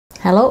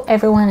Hello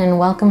everyone and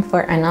welcome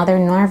for another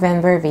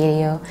Noirvember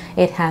video.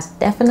 It has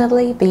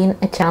definitely been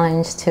a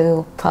challenge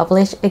to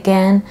publish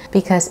again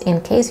because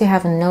in case you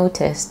haven't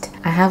noticed,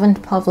 I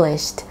haven't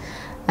published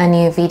a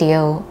new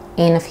video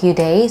in a few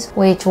days,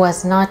 which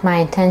was not my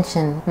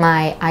intention.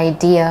 My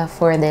idea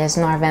for this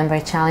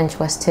Noirvember challenge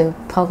was to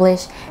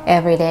publish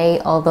every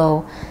day,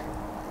 although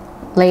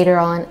later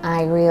on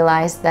I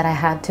realized that I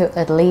had to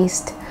at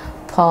least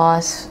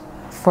pause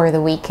for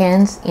the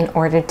weekends in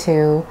order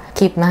to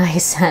keep my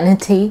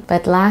sanity.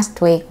 But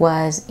last week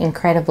was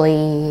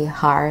incredibly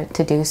hard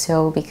to do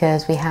so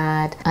because we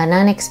had an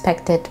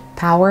unexpected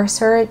power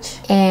surge,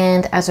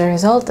 and as a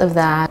result of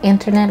that,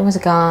 internet was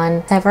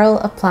gone, several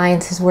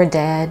appliances were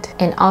dead,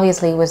 and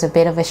obviously it was a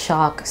bit of a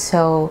shock.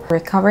 So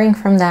recovering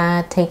from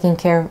that, taking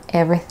care of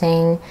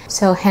everything,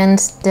 so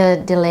hence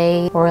the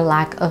delay or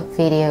lack of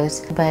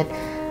videos. But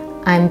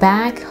I'm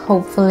back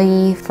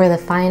hopefully for the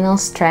final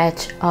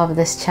stretch of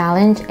this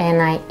challenge,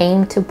 and I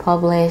aim to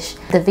publish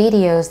the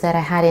videos that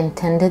I had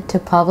intended to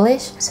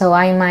publish, so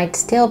I might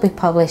still be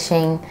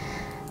publishing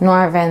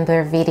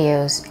Noirvember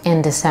videos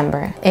in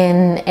December.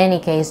 In any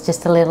case,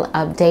 just a little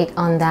update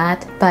on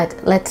that, but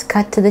let's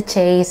cut to the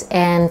chase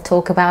and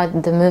talk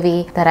about the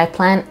movie that I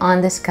plan on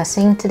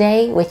discussing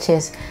today, which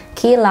is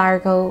Key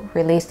Largo,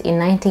 released in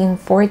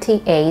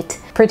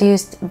 1948,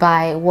 produced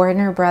by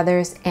Warner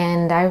Brothers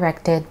and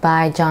directed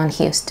by John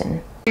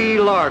Huston. Key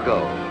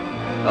Largo,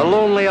 a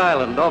lonely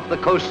island off the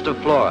coast of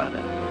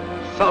Florida.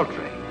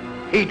 Sultry,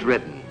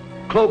 heat-ridden,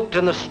 cloaked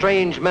in the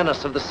strange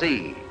menace of the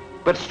sea.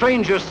 But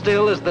stranger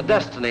still is the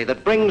destiny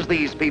that brings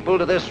these people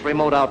to this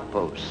remote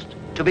outpost,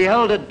 to be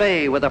held at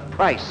bay with a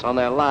price on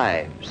their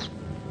lives,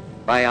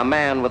 by a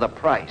man with a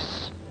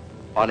price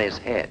on his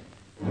head.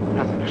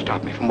 Nothing to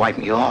stop me from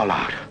wiping you all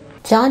out.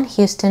 John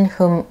Huston,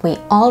 whom we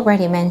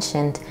already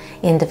mentioned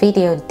in the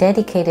video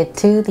dedicated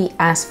to the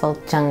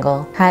asphalt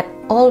jungle, had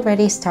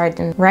already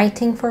started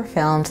writing for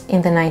films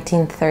in the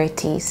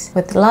 1930s,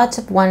 with lots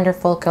of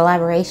wonderful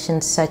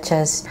collaborations such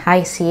as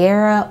High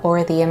Sierra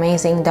or The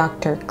Amazing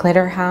Dr.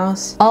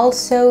 Glitterhouse,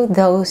 also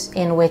those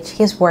in which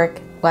his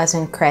work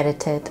wasn't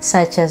credited,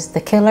 such as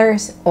The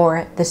Killers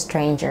or The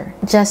Stranger,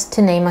 just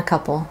to name a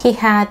couple. He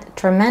had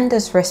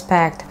tremendous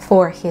respect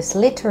for his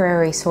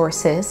literary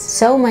sources,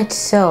 so much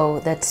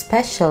so that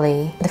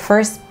especially the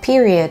first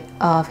period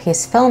of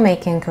his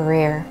filmmaking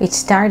career, which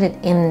started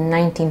in the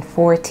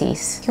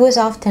 1940s, he was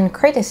often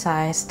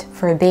criticized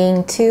for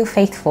being too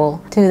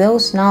faithful to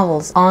those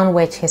novels on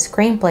which his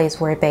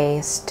screenplays were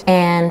based,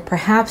 and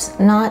perhaps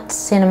not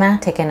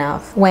cinematic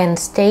enough when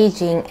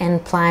staging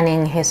and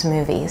planning his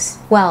movies.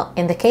 Well,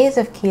 in the case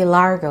of Key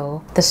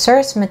Largo, the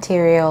source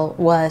material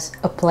was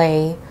a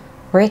play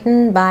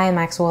written by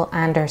Maxwell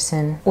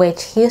Anderson,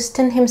 which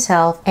Huston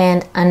himself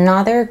and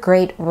another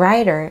great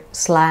writer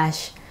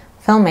slash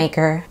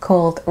filmmaker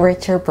called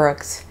Richard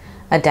Brooks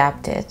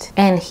adapted.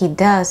 And he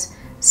does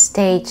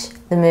stage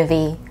the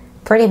movie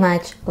pretty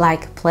much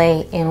like a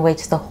play, in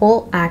which the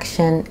whole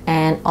action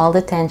and all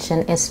the tension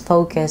is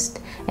focused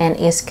and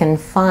is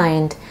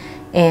confined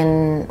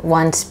in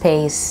one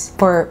space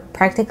for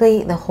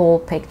practically the whole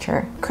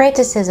picture.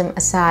 Criticism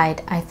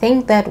aside, I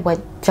think that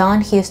what John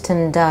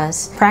Huston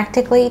does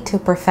practically to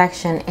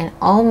perfection in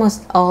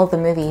almost all the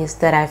movies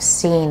that I've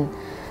seen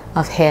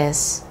of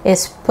his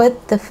is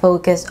put the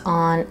focus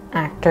on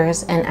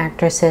actors and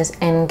actresses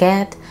and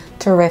get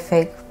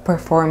terrific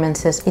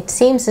performances. It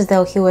seems as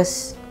though he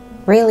was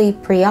really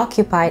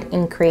preoccupied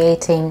in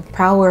creating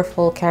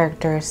powerful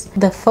characters.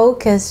 The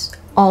focus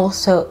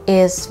also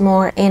is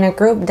more in a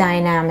group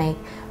dynamic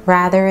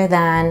rather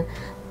than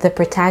the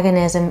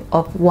protagonism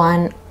of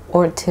one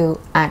or two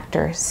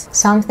actors.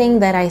 Something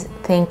that I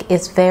think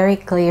is very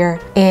clear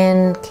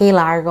in Key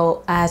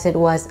Largo, as it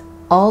was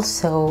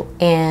also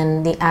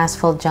in the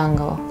Asphalt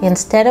Jungle.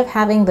 Instead of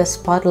having the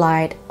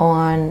spotlight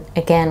on,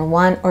 again,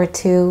 one or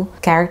two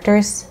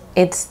characters,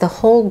 it's the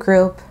whole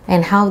group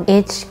and how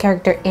each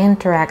character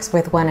interacts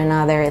with one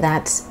another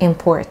that's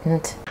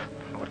important.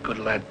 What good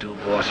lad do,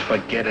 boss?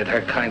 Forget it.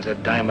 Her kind's a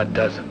dime a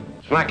dozen.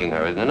 Smacking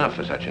her isn't enough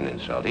for such an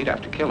insult. He'd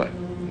have to kill her.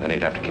 Then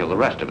he'd have to kill the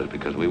rest of us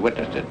because we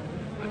witnessed it.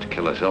 But to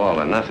kill us all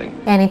or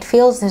nothing. And it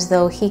feels as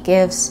though he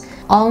gives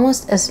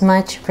almost as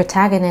much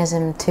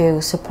protagonism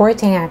to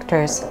supporting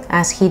actors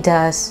as he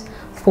does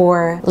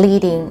for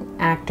leading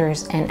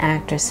actors and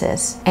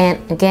actresses.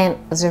 And again,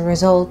 as a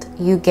result,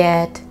 you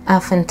get a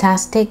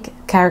fantastic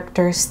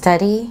character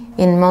study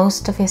in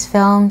most of his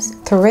films,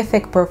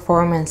 terrific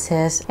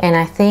performances, and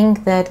I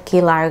think that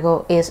Key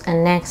Largo is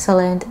an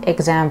excellent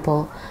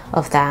example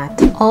of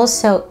that.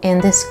 Also, in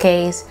this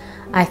case,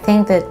 I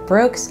think that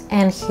Brooks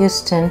and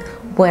Huston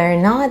were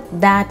not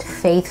that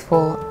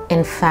faithful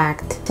in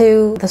fact,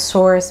 to the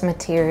source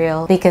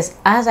material, because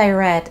as I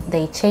read,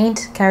 they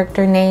changed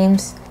character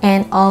names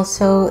and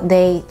also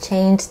they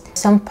changed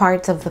some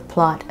parts of the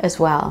plot as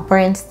well. For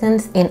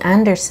instance, in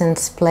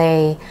Anderson's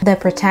play, the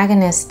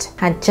protagonist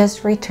had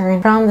just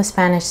returned from the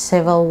Spanish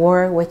Civil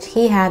War, which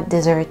he had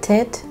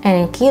deserted, and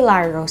in Key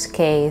Largo's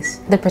case,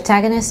 the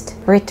protagonist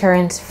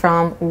returns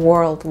from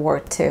World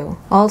War II.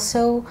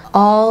 Also,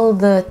 all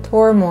the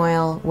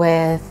turmoil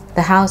with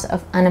the House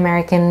of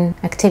Un-American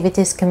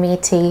Activities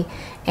Committee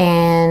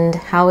and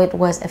how it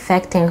was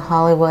affecting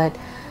Hollywood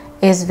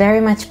is very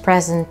much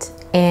present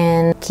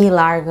in Key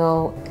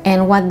Largo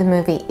and what the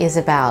movie is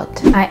about.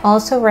 I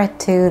also read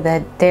too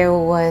that there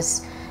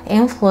was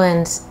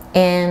influence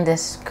in the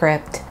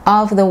script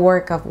of the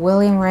work of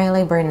William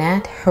Riley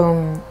Burnett,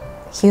 whom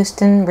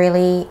Huston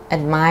really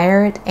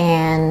admired,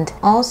 and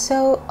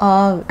also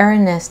of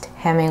Ernest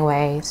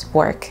Hemingway's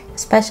work,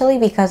 especially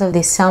because of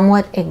the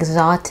somewhat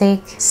exotic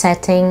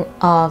setting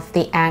of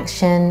the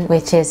action,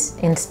 which is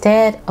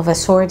instead of a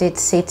sordid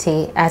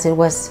city, as it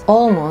was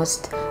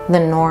almost the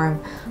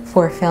norm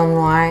for film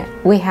noir,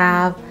 we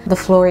have the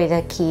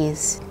Florida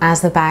Keys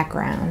as the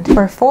background.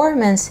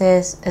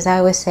 Performances, as I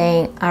was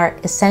saying, are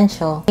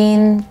essential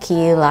in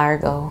Key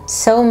Largo.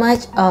 So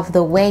much of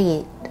the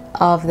weight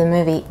of the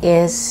movie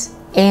is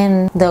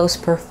in those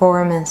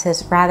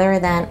performances rather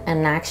than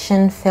an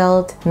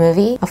action-filled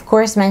movie. Of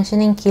course,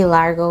 mentioning Key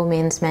Largo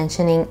means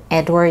mentioning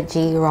Edward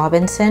G.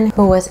 Robinson,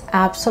 who was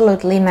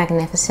absolutely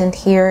magnificent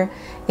here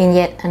in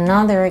yet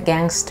another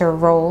gangster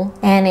role.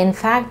 And in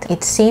fact,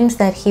 it seems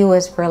that he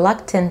was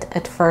reluctant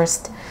at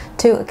first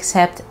to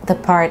accept the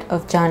part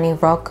of Johnny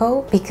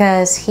Rocco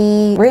because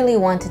he really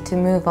wanted to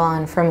move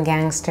on from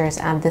gangsters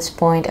at this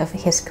point of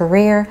his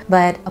career,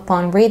 but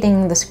upon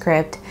reading the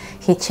script,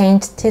 he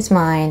changed his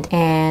mind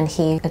and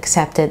he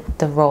accepted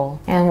the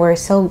role, and we're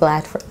so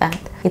glad for that.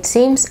 It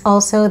seems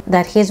also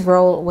that his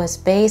role was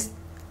based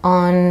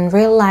on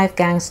real-life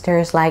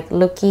gangsters like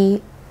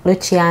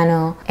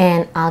Luciano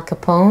and Al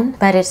Capone,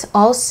 but it's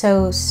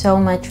also so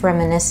much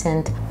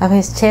reminiscent of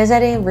his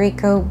Cesare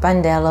Rico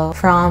Bandello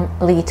from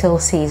Little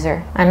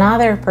Caesar.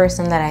 Another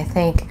person that I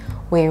think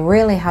we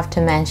really have to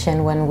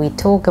mention when we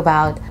talk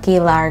about Key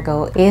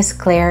Largo is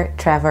Claire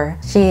Trevor.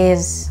 She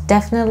is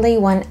definitely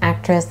one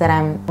actress that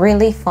I'm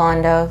really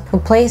fond of, who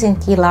plays in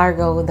Key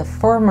Largo the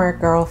former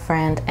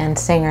girlfriend and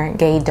singer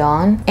Gay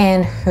Dawn,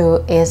 and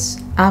who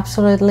is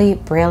absolutely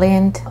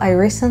brilliant. I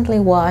recently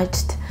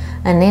watched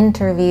an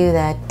interview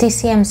that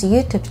TCM's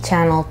YouTube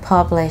channel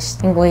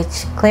published, in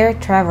which Claire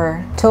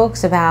Trevor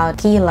talks about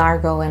Key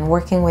Largo and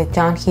working with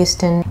John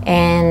Huston,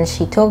 and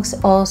she talks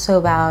also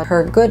about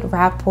her good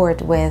rapport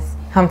with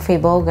Humphrey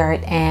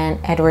Bogart and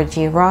Edward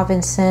G.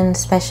 Robinson,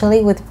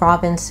 especially with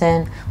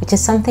Robinson, which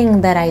is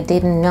something that I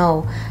didn't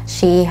know.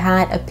 She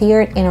had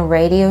appeared in a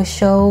radio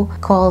show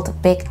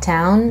called Big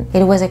Town.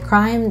 It was a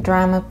crime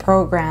drama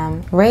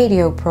program,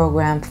 radio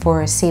program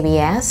for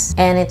CBS,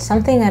 and it's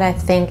something that I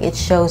think it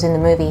shows in the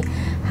movie,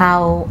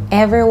 how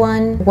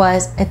everyone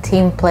was a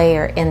team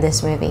player in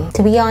this movie.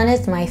 To be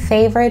honest, my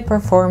favorite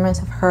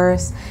performance of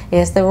hers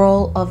is the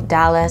role of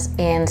Dallas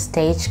in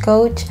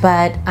Stagecoach,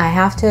 but I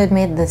have to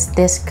admit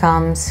this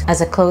comes as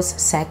a close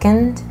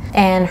second,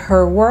 and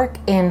her work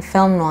in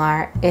film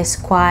noir is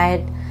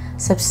quite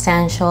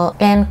substantial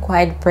and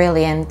quite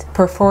brilliant.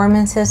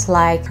 Performances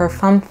like her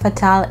femme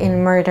fatale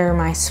in Murder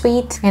My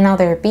Sweet and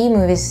other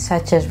B-movies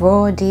such as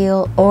Raw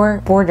Deal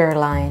or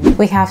Borderline.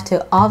 We have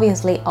to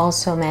obviously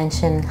also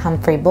mention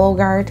Humphrey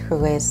Bogart,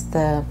 who is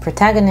the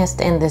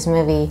protagonist in this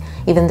movie,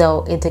 even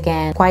though it's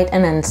again quite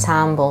an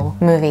ensemble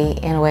movie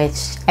in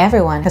which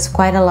everyone has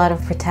quite a lot of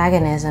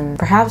protagonism.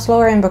 Perhaps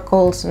Lionel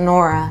Bacall's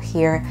Noir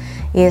here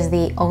is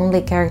the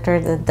only character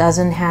that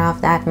doesn't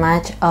have that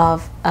much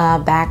of a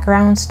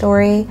background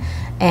story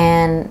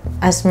and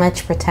as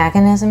much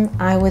protagonism,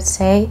 I would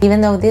say. Even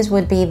though this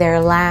would be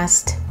their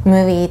last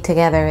movie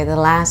together, the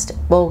last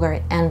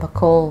Bogart and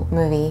Bacall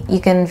movie, you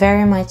can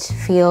very much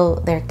feel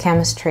their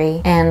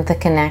chemistry and the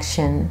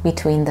connection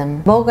between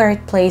them.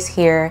 Bogart plays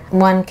here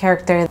one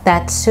character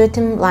that suits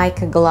him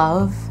like a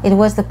glove. It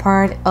was the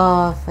part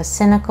of a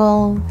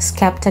cynical,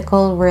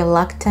 skeptical,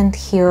 reluctant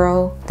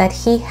hero that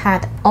he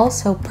had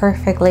also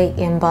perfectly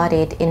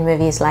embodied in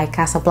movies like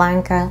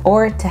Casablanca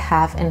or To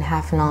Have and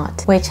Have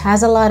Not, which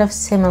has a lot of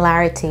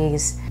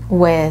similarities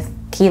with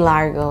Key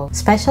Largo,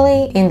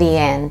 especially in the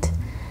end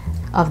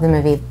of the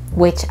movie,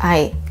 which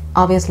I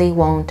obviously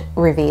won't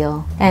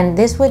reveal. And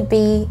this would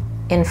be,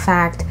 in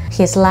fact,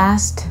 his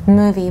last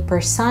movie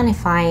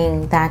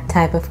personifying that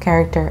type of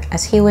character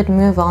as he would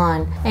move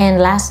on. And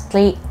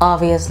lastly,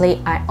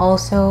 obviously, I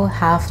also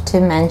have to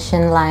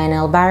mention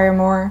Lionel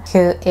Barrymore,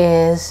 who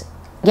is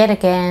yet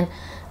again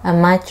a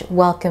much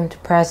welcomed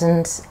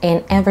presence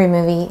in every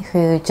movie,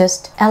 who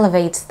just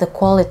elevates the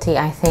quality,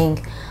 I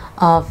think,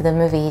 of the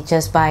movie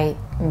just by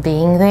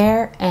being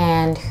there,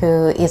 and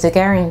who is a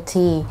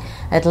guarantee,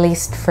 at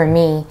least for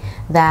me,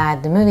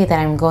 that the movie that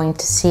I'm going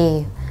to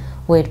see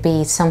would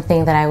be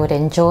something that I would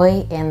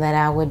enjoy and that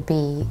I would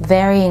be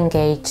very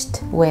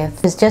engaged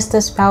with. It's just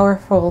as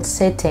powerful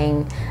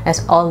sitting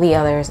as all the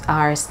others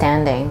are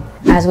standing.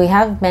 As we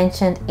have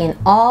mentioned in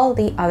all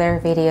the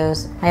other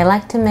videos, I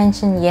like to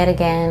mention yet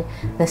again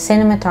the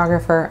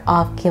cinematographer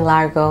of Key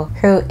Largo,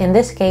 who in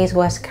this case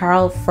was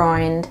Karl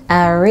Freund,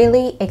 a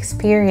really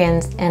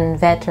experienced and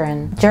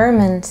veteran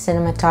German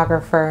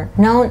cinematographer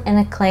known and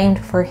acclaimed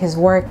for his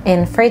work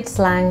in Fritz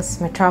Lang's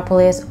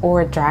Metropolis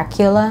or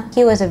Dracula.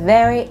 He was a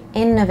very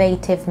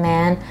innovative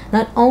man,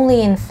 not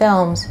only in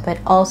films but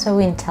also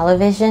in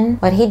television.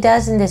 What he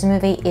does in this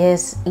movie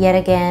is yet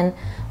again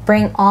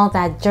bring all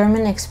that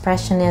German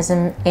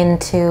expressionism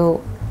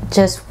into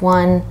just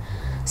one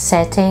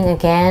setting,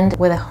 again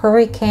with a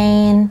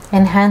hurricane,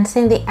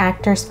 enhancing the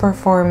actors'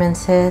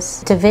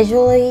 performances to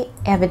visually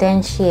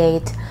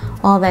evidentiate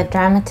all that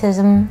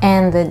dramatism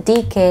and the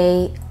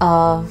decay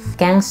of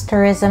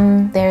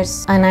gangsterism.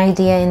 There's an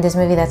idea in this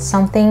movie that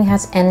something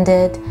has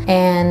ended,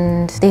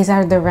 and these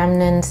are the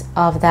remnants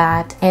of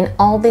that. And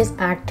all these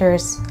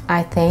actors,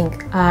 I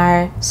think,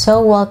 are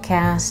so well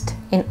cast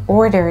in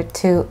order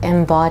to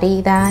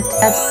embody that.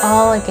 That's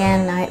all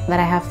again that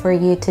I have for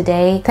you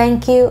today.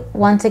 Thank you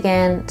once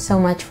again so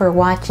much for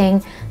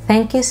watching.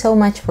 Thank you so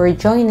much for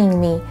joining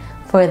me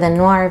for the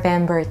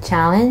Noirvember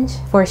challenge,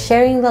 for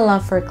sharing the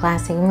love for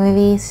classic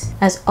movies.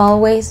 As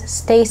always,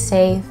 stay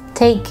safe,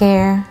 take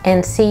care,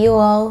 and see you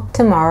all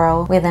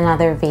tomorrow with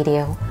another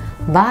video.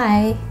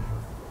 Bye!